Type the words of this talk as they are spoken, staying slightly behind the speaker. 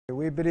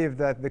We believe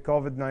that the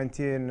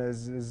COVID-19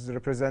 is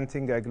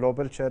representing a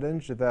global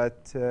challenge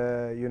that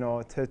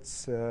it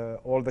hits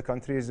all the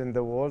countries in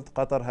the world.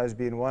 Qatar has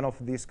been one of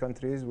these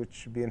countries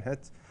which been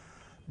hit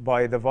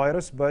by the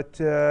virus, but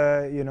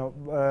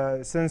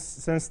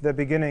since the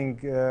beginning,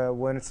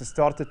 when it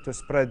started to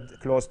spread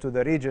close to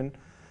the region,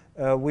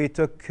 we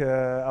took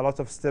a lot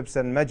of steps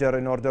and measures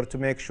in order to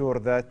make sure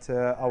that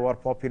our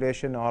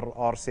population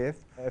are safe.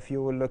 If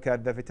you will look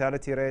at the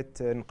fatality rate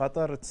in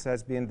Qatar, it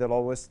has been the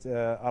lowest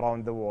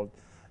around the world.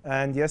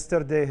 And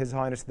yesterday, His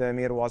Highness the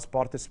Emir was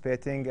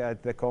participating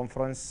at the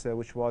conference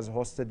which was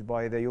hosted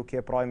by the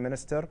UK Prime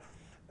Minister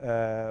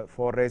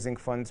for raising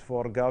funds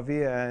for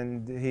Gavi,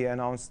 and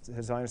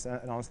His Highness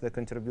announced the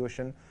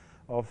contribution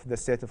of the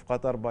state of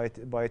Qatar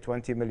by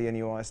 $20 million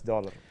US.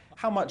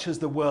 How much has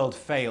the world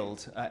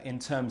failed in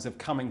terms of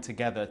coming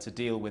together to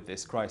deal with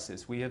this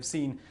crisis? We have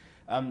seen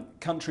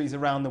countries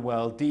around the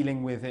world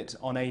dealing with it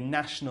on a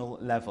national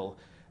level.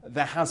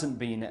 There hasn't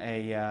been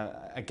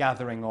a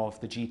gathering of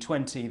the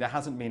G20. There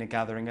hasn't been a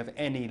gathering of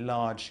any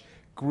large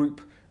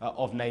group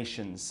of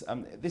nations.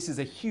 This is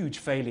a huge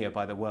failure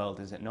by the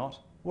world, is it not?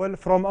 Well,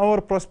 from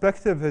our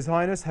perspective, His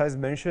Highness has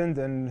mentioned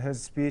in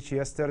his speech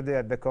yesterday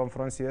at the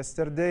conference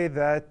yesterday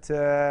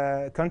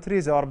that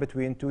countries are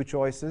between two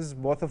choices.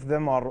 Both of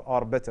them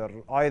are better,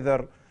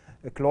 either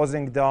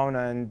closing down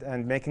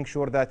and making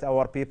sure that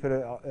our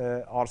people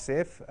are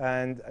safe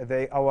and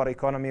our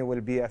economy will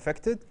be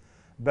affected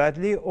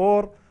badly,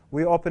 or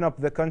we open up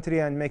the country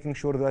and making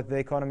sure that the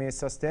economy is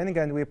sustaining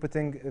and we're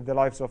putting the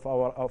lives of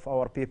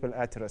our people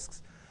at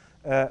risks.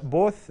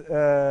 Both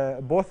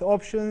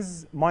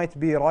options might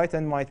be right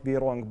and might be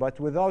wrong, but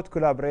without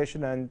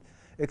collaboration and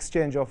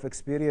exchange of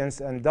experience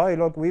and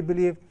dialogue, we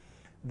believe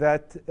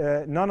that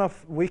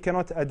we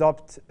cannot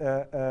adopt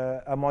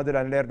a model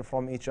and learn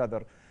from each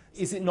other.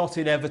 Is it not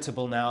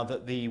inevitable now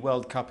that the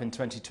World Cup in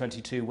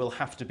 2022 will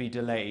have to be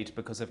delayed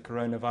because of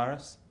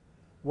coronavirus?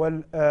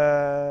 Well,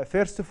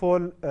 first of all,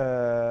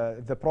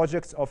 the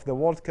projects of the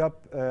World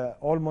Cup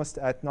almost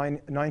at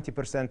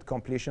 90%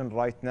 completion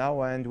right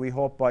now, and we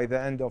hope by the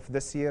end of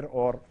this year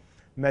or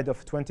mid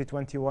of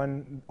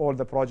 2021, all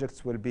the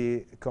projects will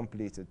be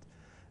completed.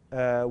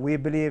 We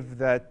believe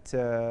that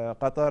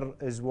Qatar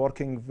is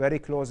working very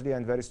closely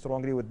and very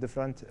strongly with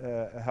different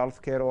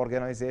healthcare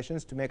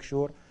organizations to make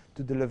sure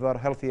to deliver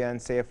healthy and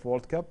safe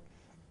World Cup.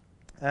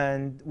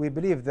 And we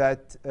believe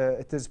that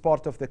it is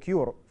part of the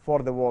cure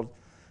for the world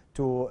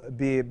to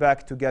be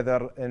back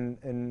together in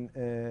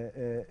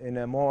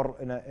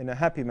a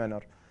happy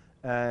manner,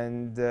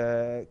 and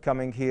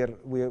coming here,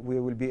 we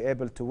will be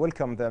able to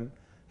welcome them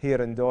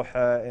here in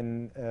Doha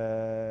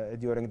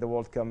during the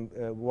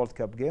World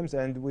Cup games,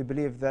 and we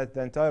believe that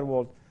the entire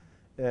world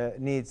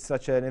needs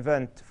such an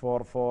event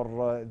for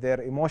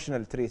their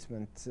emotional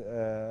treatment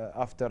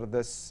after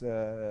this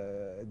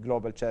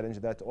global challenge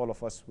that all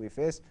of us we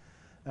face.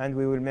 And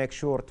we will make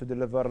sure to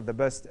deliver the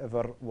best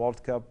ever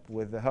World Cup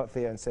with a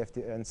healthy and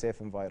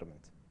safe environment.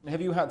 Have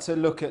you had to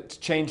look at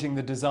changing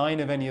the design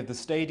of any of the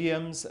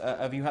stadiums?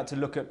 Have you had to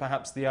look at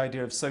perhaps the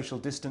idea of social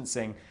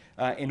distancing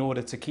in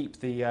order to keep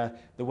the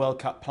World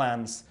Cup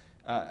plans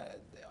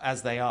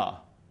as they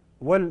are?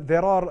 Well,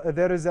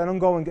 there is an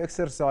ongoing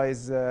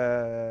exercise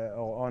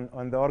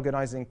on the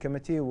organizing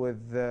committee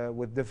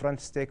with different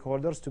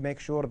stakeholders to make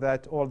sure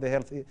that all the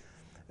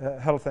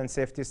health and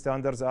safety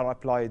standards are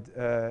applied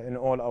in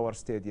all our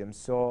stadiums.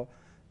 So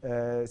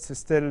it's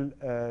still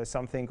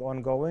something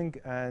ongoing,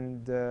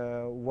 and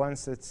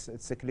once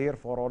it's clear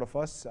for all of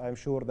us, I'm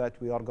sure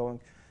that we are going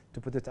to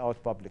put it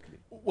out publicly.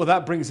 Well,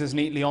 that brings us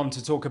neatly on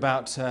to talk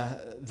about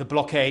the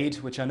blockade,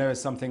 which I know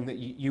is something that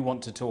you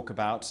want to talk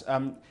about.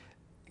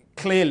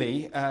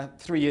 Clearly,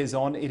 3 years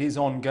on, it is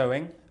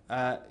ongoing.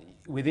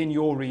 Within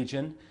your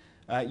region,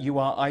 you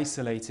are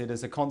isolated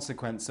as a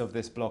consequence of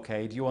this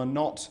blockade. You are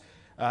not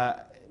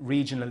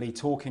regionally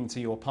talking to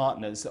your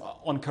partners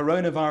on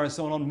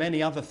coronavirus or on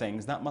many other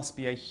things. That must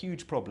be a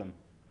huge problem.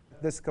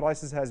 This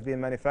crisis has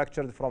been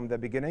manufactured from the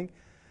beginning,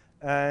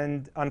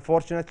 and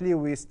unfortunately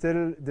we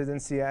still didn't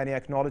see any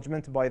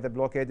acknowledgement by the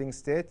blockading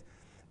state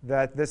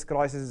that this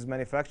crisis is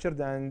manufactured,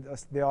 and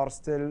they are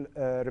still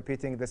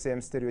repeating the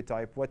same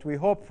stereotype. What we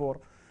hope for,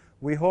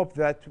 we hope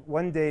that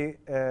one day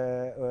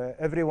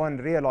everyone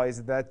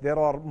realizes that there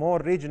are more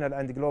regional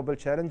and global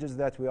challenges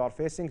that we are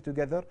facing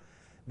together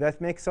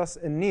that makes us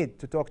in need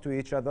to talk to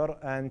each other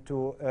and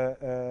to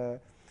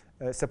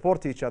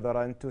support each other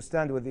and to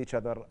stand with each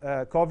other.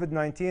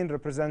 COVID-19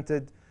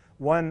 represented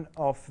one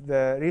of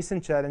the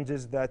recent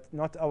challenges that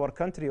not our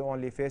country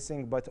only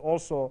facing, but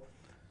also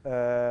the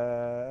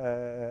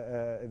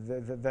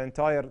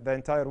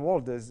entire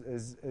world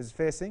is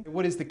facing.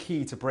 What is the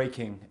key to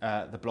breaking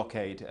the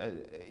blockade?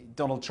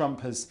 Donald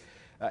Trump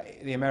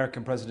the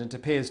American president,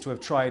 appears to have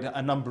tried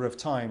a number of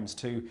times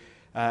to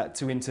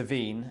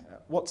intervene.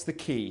 What's the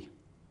key?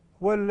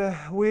 Well,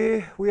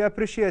 we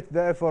appreciate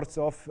the efforts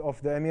of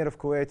the Emir of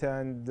Kuwait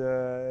and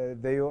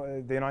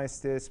the United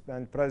States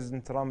and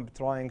President Trump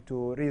trying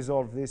to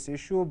resolve this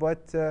issue,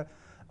 but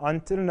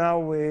Until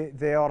now,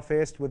 they are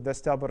faced with the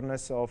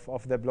stubbornness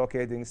of the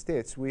blockading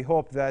states. We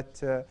hope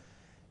that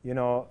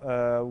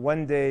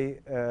one day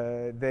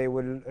they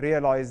will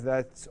realize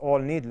that it's all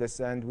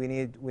needless, and we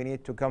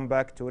need to come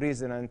back to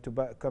reason and to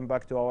come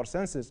back to our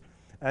senses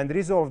and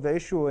resolve the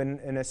issue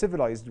in a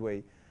civilized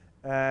way.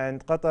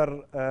 And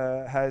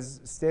Qatar has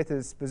stated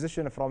its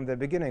position from the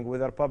beginning,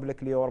 whether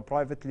publicly or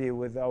privately,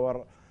 with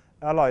our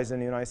allies in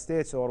the United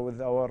States or with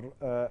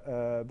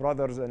our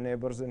brothers and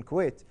neighbors in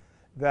Kuwait,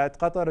 that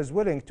Qatar is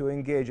willing to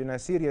engage in a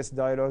serious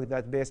dialogue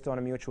that based on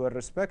a mutual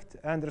respect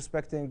and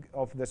respecting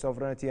of the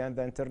sovereignty and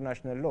the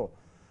international law.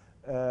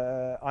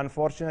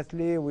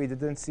 Unfortunately, we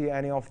didn't see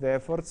any of the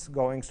efforts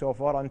going so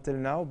far until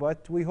now,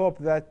 but we hope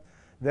that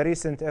the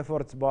recent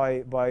efforts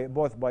by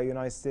both by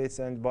United States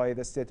and by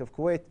the state of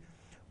Kuwait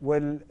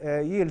will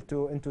yield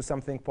into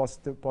something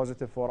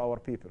positive for our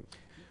people.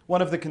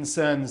 One of the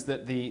concerns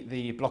that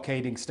the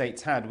blockading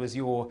states had was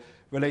your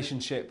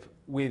relationship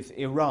with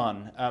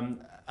Iran.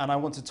 And I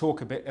want to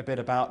talk a bit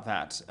about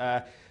that.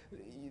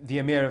 The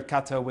Emir of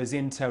Qatar was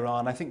in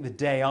Tehran, I think the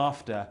day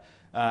after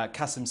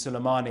Qasem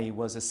Soleimani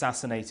was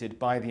assassinated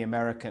by the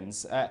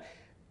Americans.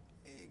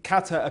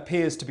 Qatar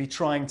appears to be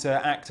trying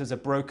to act as a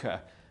broker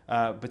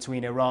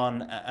between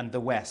Iran and the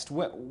West.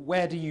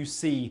 Where do you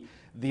see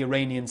the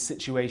Iranian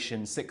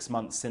situation 6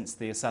 months since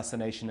the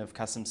assassination of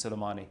Qasem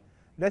Soleimani?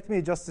 Let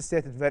me just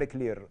state it very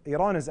clear.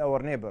 Iran is our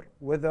neighbor.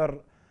 Whether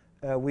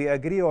we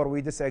agree or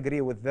we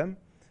disagree with them,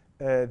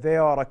 they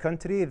are a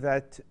country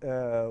that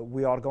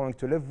we are going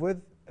to live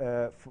with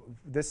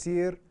this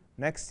year,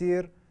 next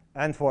year,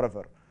 and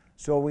forever.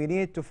 So we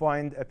need to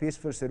find a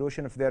peaceful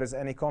solution if there is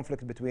any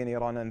conflict between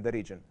Iran and the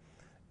region.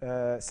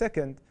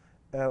 Second,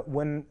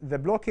 when the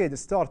blockade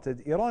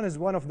started, Iran is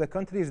one of the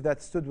countries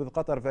that stood with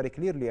Qatar very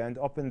clearly and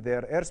opened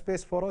their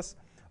airspace for us,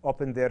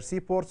 opened their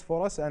seaports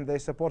for us, and they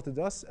supported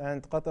us,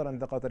 and Qatar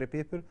and the Qatari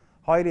people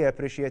highly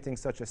appreciating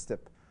such a step.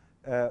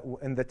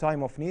 In the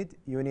time of need,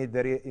 you need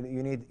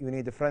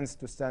the friends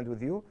to stand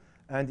with you,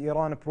 and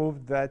Iran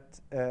proved that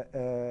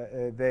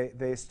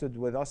they stood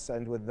with us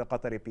and with the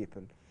Qatari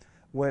people.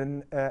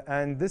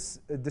 And this,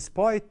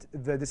 despite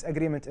the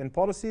disagreement in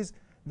policies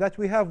that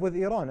we have with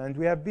Iran, and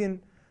we have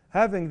been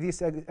having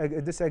these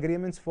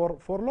disagreements for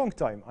a long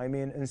time. I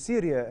mean, in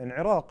Syria, in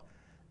Iraq,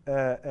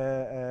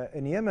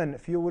 in Yemen,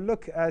 if you will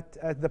look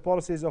at the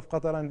policies of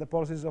Qatar and the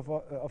policies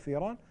of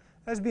Iran,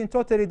 has been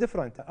totally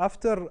different.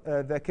 After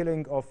the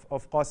killing of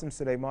Qasem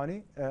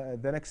Soleimani,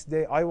 the next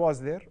day I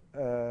was there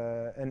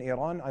in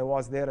Iran. I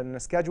was there in a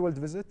scheduled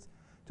visit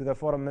to the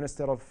foreign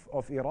minister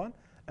of Iran,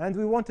 and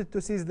we wanted to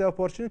seize the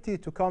opportunity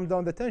to calm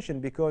down the tension,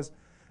 because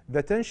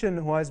the tension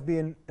who has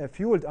been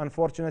fueled,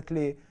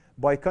 unfortunately,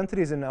 by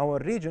countries in our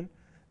region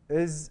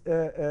is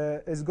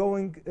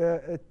going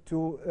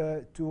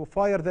to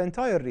fire the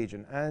entire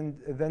region, and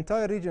the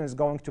entire region is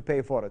going to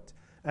pay for it,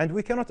 and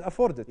we cannot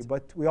afford it.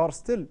 But we are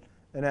still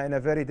in a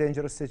very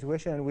dangerous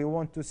situation, and we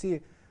want to see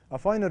a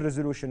final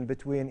resolution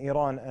between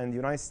Iran and the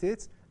United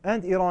States,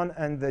 and Iran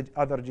and the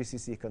other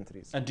GCC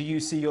countries. And do you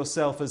see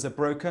yourself as a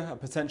broker, a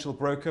potential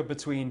broker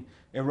between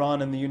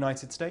Iran and the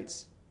United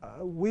States?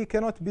 We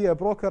cannot be a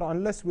broker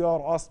unless we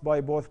are asked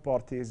by both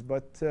parties,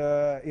 but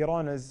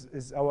Iran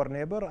is our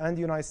neighbor and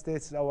the United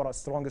States is our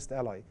strongest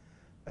ally.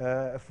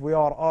 If we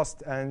are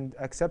asked and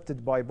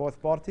accepted by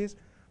both parties,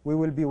 we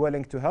will be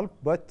willing to help,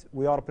 but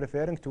we are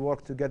preferring to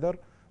work together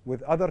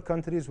with other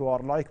countries who are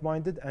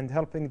like-minded and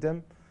helping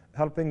them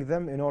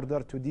in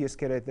order to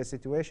de-escalate the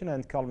situation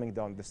and calming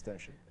down this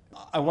tension.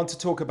 I want to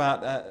talk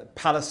about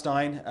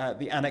Palestine,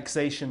 the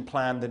annexation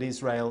plan that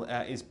Israel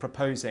is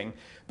proposing.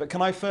 But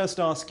can I first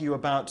ask you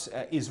about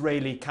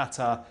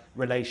Israeli-Qatar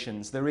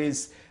relations? There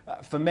is,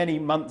 for many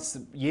months,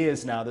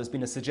 years now, there's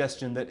been a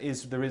suggestion that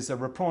there is a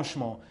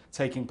rapprochement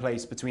taking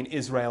place between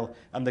Israel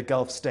and the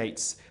Gulf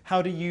states.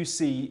 How do you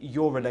see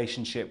your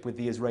relationship with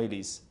the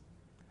Israelis?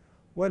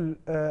 Well,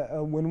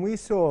 when we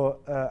saw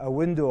a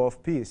window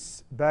of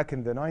peace back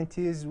in the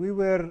 90s, we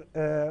were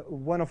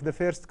one of the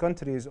first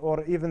countries,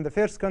 or even the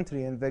first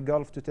country in the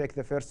Gulf, to take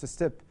the first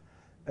step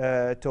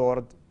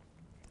toward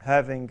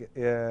having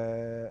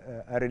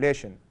a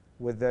relation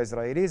with the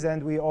Israelis,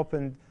 and we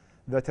opened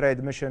the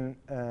trade mission,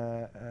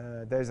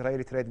 the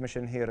Israeli trade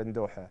mission here in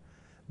Doha.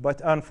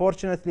 But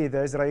unfortunately,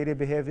 the Israeli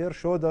behavior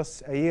showed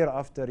us year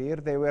after year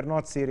they were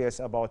not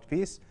serious about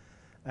peace.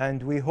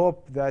 And we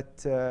hope that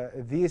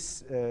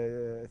these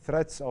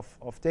threats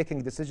of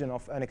taking decision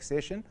of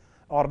annexation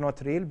are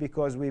not real,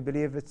 because we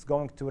believe it's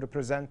going to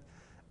represent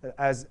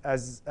as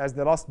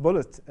the last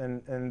bullet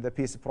in the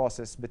peace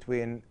process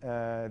between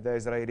the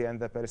Israeli and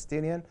the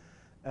Palestinian.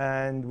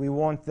 And we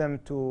want them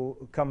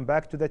to come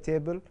back to the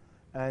table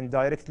and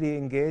directly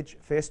engage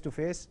face to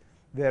face.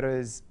 There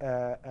is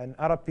an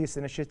Arab Peace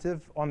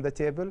Initiative on the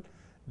table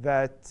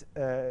that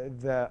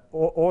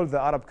all the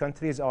Arab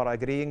countries are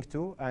agreeing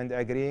to, and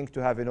agreeing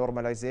to have a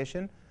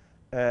normalization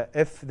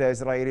if the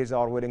Israelis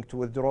are willing to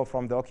withdraw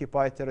from the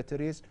occupied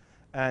territories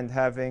and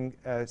having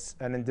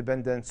an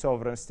independent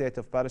sovereign state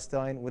of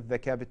Palestine with the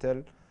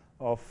capital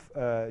of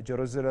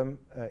Jerusalem,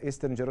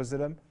 Eastern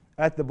Jerusalem,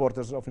 at the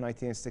borders of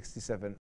 1967.